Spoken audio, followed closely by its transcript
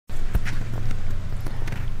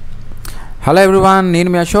Hello everyone, నేను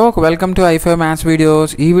మీ Ashok. Welcome to i5 maths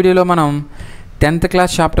videos. ఈ వీడియోలో మనం 10th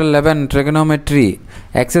class chapter 11 trigonometry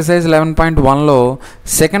exercise 11.1లో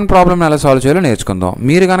second problem ఎలా సాల్వ్ చేయాలో నేర్చుకుందాం.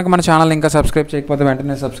 మీరు కనుక మన ఛానల్ ఇంకా సబ్స్క్రైబ్ చేయకపోతే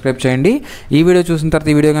వెంటనే సబ్స్క్రైబ్ చేయండి. ఈ వీడియో చూసిన తర్వాత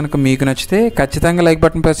ఈ వీడియో కనుక మీకు నచ్చితే ఖచ్చితంగా లైక్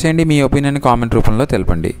బటన్ ప్రెస్ చేయండి. మీ ఒపీనియన్ కామెంట్ రూపంలో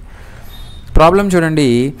తెలపండి. ప్రాబ్లం చూడండి.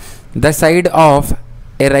 The side of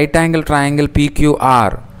A right angle triangle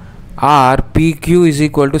PQR PQ is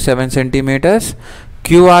equal to 7 centimeters,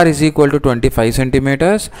 QR is equal to 25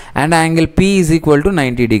 centimeters and angle P is equal to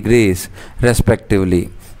 90 degrees respectively.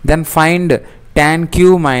 Then find tan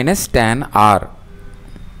Q minus tan R.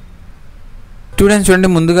 Students చూడండి,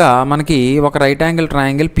 ముందుగా మనకి ఒక right angle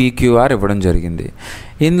triangle PQR ఇవ్వడం జరిగింది.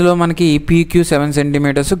 ఇందులో మనకి PQ 7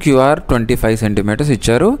 centimetres, QR 25 centimetres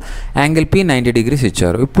ఇచ్చారు, angle P 90 degrees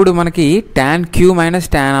ఇచ్చారు. ఇప్పుడు మనకి tan Q minus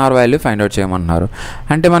tan R value find out చేయమంటున్నారు.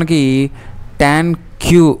 అంటే మనకి tan Q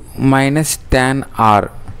minus tan R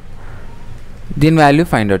దీని వాల్యూ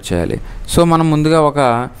ఫైండ్ అవుట్ చేయాలి. సో మనం ముందుగా ఒక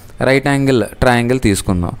రైట్ యాంగిల్ ట్రయాంగిల్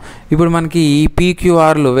తీసుకుందాం. ఇప్పుడు మనకి ఈ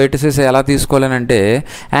PQRలు వెర్టిసెస్ ఎలా తీసుకోవాలనంటే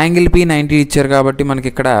యాంగిల్ P 90 ఇచ్చారు కాబట్టి మనకి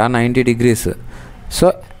ఇక్కడ 90 డిగ్రీస్, సో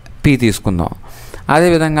P తీసుకుందాం.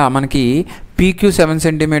 అదేవిధంగా మనకి PQ 7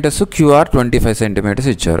 సెంటీమీటర్స్, QR 25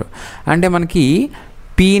 సెంటీమీటర్స్ ఇచ్చారు. అంటే మనకి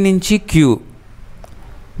P నుంచి Q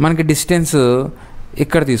మనకి డిస్టెన్స్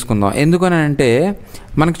ఇక్కడ తీసుకుందాం. ఎందుకని అంటే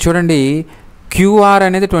మనకి చూడండి QR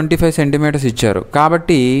అనేది 25 సెంటీమీటర్స్ ఇచ్చారు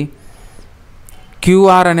కాబట్టి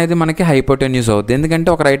QR అనేది మనకి హైపోటెన్యూస్ అవుతుంది. ఎందుకంటే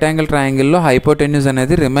ఒక రైట్ యాంగిల్ ట్రయాంగిల్లో హైపోటెన్యూస్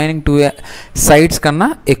అనేది రిమైనింగ్ 2 సైడ్స్ కన్నా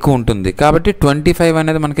ఎక్కువ ఉంటుంది. కాబట్టి 25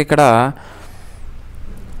 అనేది మనకి ఇక్కడ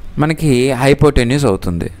మనకి హైపోటెన్యూస్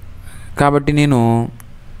అవుతుంది. కాబట్టి నేను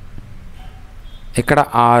ఇక్కడ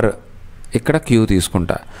R ఇక్కడ Q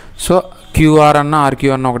తీసుకుంటా. సో QR అన్న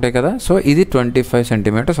RQ అన్న ఒకటే కదా. సో ఇది 25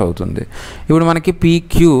 సెంటీమీటర్స్ అవుతుంది. ఇప్పుడు మనకి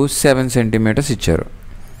PQ 7 సెంటీమీటర్స్ ఇచ్చారు.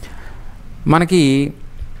 మనకి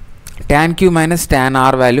tan Q minus tan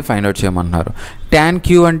R value find out చేయమంటున్నారు. tan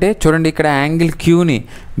Q అంటే చూడండి, ఇక్కడ యాంగిల్ Qని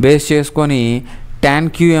బేస్ చేసుకొని tan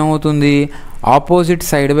Q ఏమవుతుంది, opposite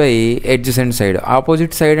side by adjacent side.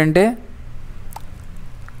 Opposite side అంటే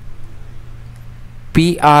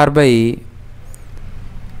PR బై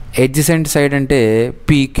ఎడ్జసెంట్ సైడ్ అంటే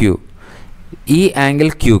PQ. ఈ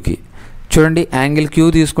యాంగిల్ Qకి చూడండి, యాంగిల్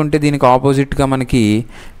Q తీసుకుంటే దీనికి ఆపోజిట్గా మనకి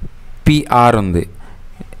PR ఉంది.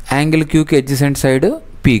 Angle Qకి adjacent side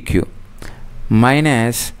PQ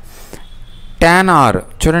minus tan R.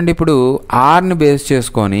 చూడండి, ఇప్పుడు Rని బేస్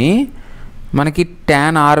చేసుకొని మనకి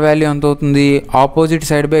tan R వాల్యూ ఎంత అవుతుంది, opposite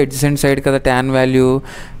side by adjacent side కదా tan వాల్యూ.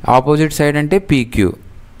 ఆపోజిట్ సైడ్ అంటే PQ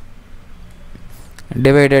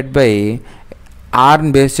డివైడెడ్ బై Rని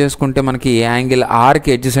బేస్ చేసుకుంటే మనకి యాంగిల్ Rకి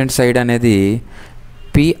ఎడ్జసెంట్ సైడ్ అనేది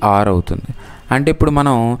PR అవుతుంది. అంటే ఇప్పుడు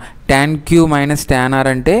మనం tan Q minus tan R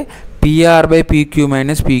అంటే PR by PQ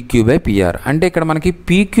minus PQ by PR. అంటే ఇక్కడ మనకి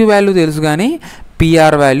PQ వాల్యూ తెలుసు కానీ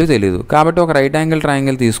PR వాల్యూ తెలియదు. కాబట్టి ఒక రైట్ యాంగిల్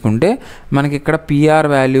ట్రయాంగిల్ తీసుకుంటే మనకి ఇక్కడ PR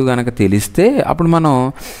వాల్యూ కనుక తెలిస్తే అప్పుడు మనం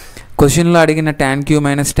క్వశ్చన్లో అడిగిన tan Q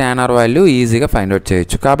minus tan R value ఈజీగా ఫైండ్ అవుట్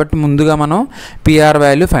చేయొచ్చు. కాబట్టి ముందుగా మనం PR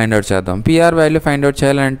వాల్యూ ఫైండ్ అవుట్ చేద్దాం. PR వాల్యూ ఫైండ్ అవుట్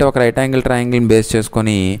చేయాలంటే ఒక రైట్ యాంగిల్ ట్రయాంగిల్ని బేస్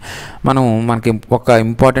చేసుకొని మనకి ఒక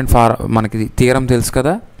ఇంపార్టెంట్ మనకి థియరం తెలుసు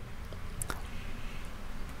కదా,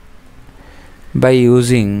 బై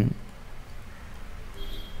యూజింగ్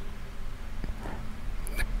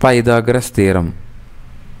పైథాగరస్ థియరం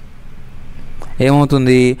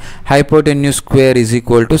ఏమవుతుంది, hypotenuse square is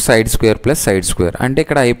equal to side square plus side square. అంటే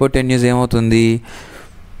ఇక్కడ హైపోటెన్యూస్ ఏమవుతుంది,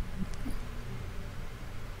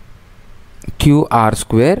 QR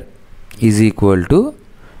square is equal to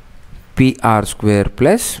PR square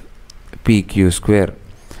plus PQ square.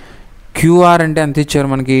 QR అంటే ఎంత ఇచ్చారు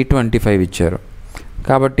మనకి 25 ఇచ్చారు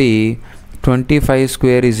కాబట్టి 25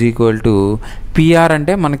 square is equal to PR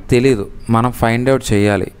అంటే మనకు తెలీదు, మనం ఫైండ్ అవుట్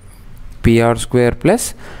చేయాలి. PR స్క్వేర్ ప్లస్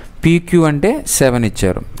PQ అంటే 7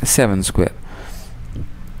 ఇచ్చారు, 7 స్క్వేర్.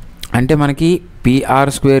 అంటే మనకి PR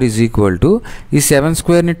square is equal to ఈ 7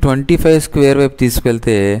 స్క్వేర్ని 25 స్క్వేర్ వైపు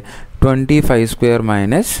తీసుకెళ్తే 25 స్క్వేర్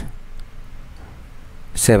మైనస్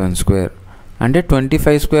 7 స్క్వేర్. అంటే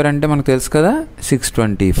 25 స్క్వేర్ అంటే మనకు తెలుసు కదా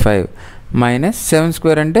 625 మైనస్ 7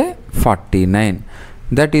 స్క్వేర్ అంటే 49.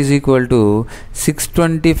 దట్ ఈజ్ ఈక్వల్ టు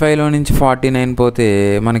 625లో నుంచి 49 పోతే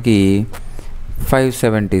మనకి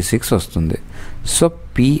 576 వస్తుంది. So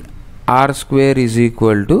PR square is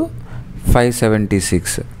equal to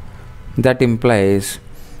 576. That implies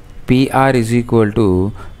PR is equal to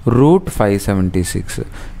root 576.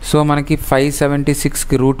 So మనకి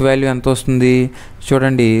 576కి రూట్ వాల్యూ ఎంత వస్తుంది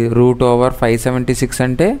చూడండి, రూట్ ఓవర్ 576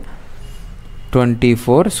 అంటే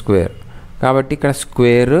 24 స్క్వేర్. కాబట్టి ఇక్కడ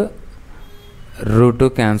స్క్వేర్ రూట్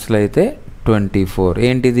క్యాన్సిల్ అయితే 24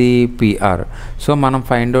 ఏంటిది పిఆర్. సో మనం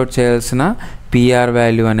ఫైండ్ అవుట్ చేయాల్సిన పిఆర్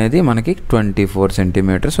వాల్యూ అనేది మనకి 24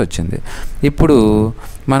 సెంటీమీటర్స్ వచ్చింది. ఇప్పుడు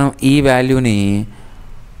మనం ఈ వాల్యూని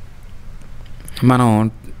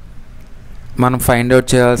మనం ఫైండ్ అవుట్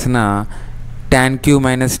చేయాల్సిన tan Q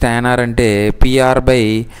minus tan R అంటే PR by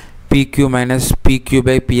PQ minus PQ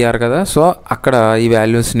by PR కదా. సో అక్కడ ఈ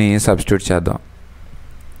వాల్యూస్ని సబ్స్టిట్యూట్ చేద్దాం.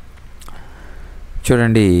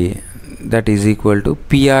 చూడండి, that is equal to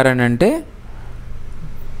PR అని అంటే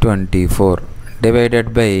 24 డివైడెడ్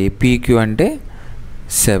బై పీక్యూ అంటే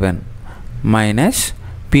 7 మైనస్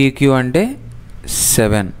పీక్యూ అంటే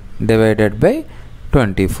 7 డివైడెడ్ బై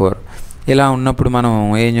 24. ఇలా ఉన్నప్పుడు మనం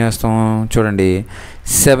ఏం చేస్తాం చూడండి,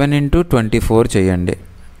 7 ఇంటూ 24 చేయండి.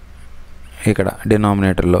 ఇక్కడ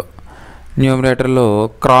డినామినేటర్లో, న్యూమరేటర్లో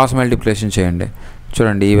క్రాస్ మల్టిప్లికేషన్ చేయండి.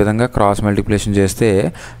 చూడండి, ఈ విధంగా క్రాస్ మల్టిప్లికేషన్ చేస్తే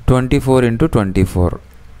 24 ఇంటూ 24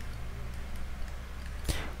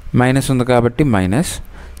 మైనస్ ఉంది కాబట్టి minus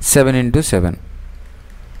 7 into 7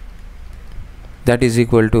 that is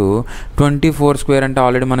equal to 24 square అంటే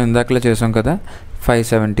ఆల్రెడీ మనం ఇందాకలో చేసాం కదా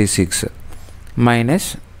 576 మైనస్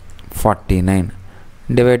 49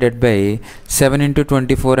 డివైడెడ్ బై 7 ఇంటూ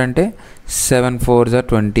 24 అంటే 7 4 జా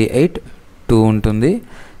 28 2 ఉంటుంది,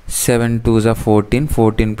 7 2 జా 14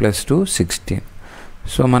 14 ప్లస్ 2 16.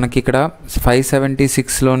 సో మనకి ఇక్కడ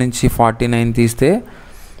 576లో నుంచి 49 తీస్తే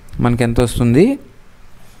మనకి ఎంత వస్తుంది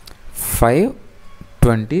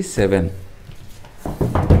 527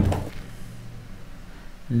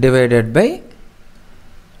 డివైడెడ్ బై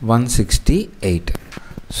 168.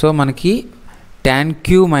 సో మనకి tan Q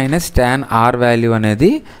minus tan R value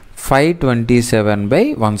అనేది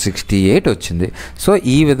 527/168 వచ్చింది. సో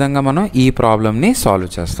ఈ విధంగా మనం ఈ ప్రాబ్లమ్ని సాల్వ్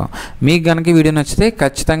చేస్తాం. మీకు కనుక వీడియో నచ్చితే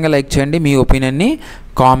ఖచ్చితంగా లైక్ చేయండి, మీ ఒపీనియన్ని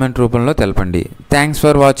కామెంట్ రూపంలో తెలపండి. Thanks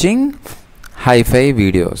for watching hi-fi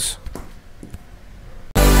videos.